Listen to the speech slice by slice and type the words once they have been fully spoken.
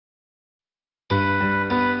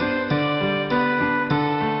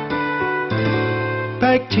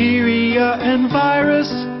Bacteria and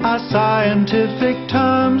virus are scientific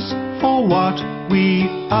terms for what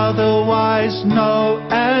we otherwise know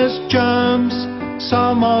as germs.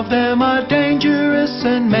 Some of them are dangerous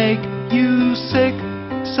and make you sick,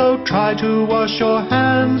 so try to wash your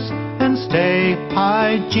hands and stay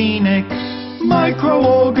hygienic.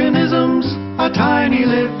 Microorganisms are tiny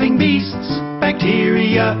living beasts,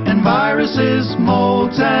 bacteria and viruses,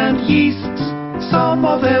 molds and yeasts. Some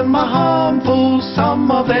of them are harmful,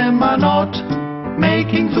 some of them are not,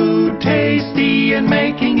 making food tasty and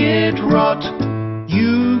making it rot.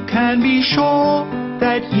 You can be sure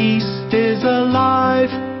that yeast is alive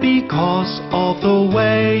because of the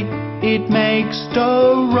way it makes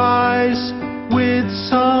dough rise. With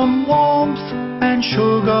some warmth and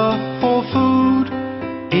sugar for food,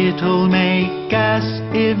 it'll make gas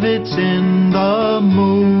if it's in the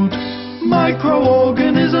mood.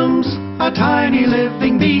 Microorganisms are tiny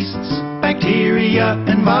living beasts, bacteria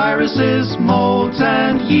and viruses, molds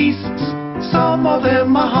and yeasts. Some of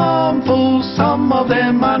them are harmful, some of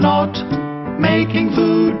them are not, making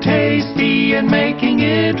food tasty and making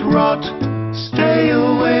it rot. Stay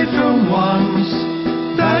away from ones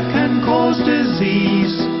that can cause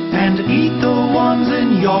disease, and eat the ones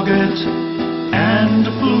in yogurt and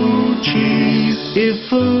blue cheese. If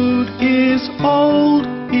food is old,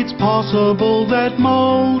 it's possible that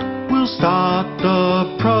mold will start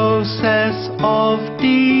the process of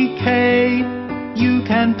decay. You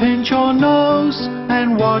can pinch your nose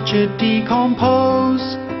and watch it decompose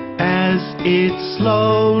as it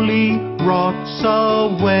slowly rots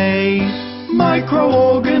away.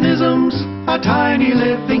 Microorganisms are tiny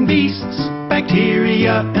living beasts,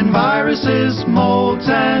 bacteria and viruses, molds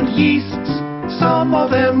and yeasts. Some of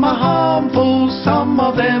them are harmful, some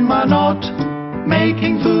of them are not,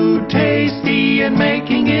 making food tasty and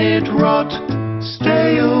making it rot.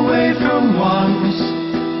 Stay away from ones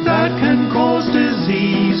that can cause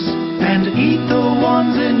disease, and eat the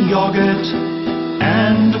ones in yogurt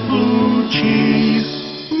and blue cheese.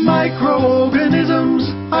 Microorganisms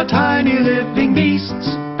are tiny living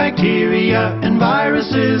beasts, bacteria and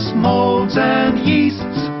viruses, molds and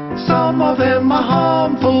yeasts. Some of them are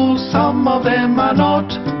harmful, some of them are not,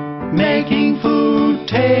 making food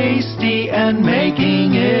tasty and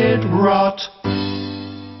making it rot.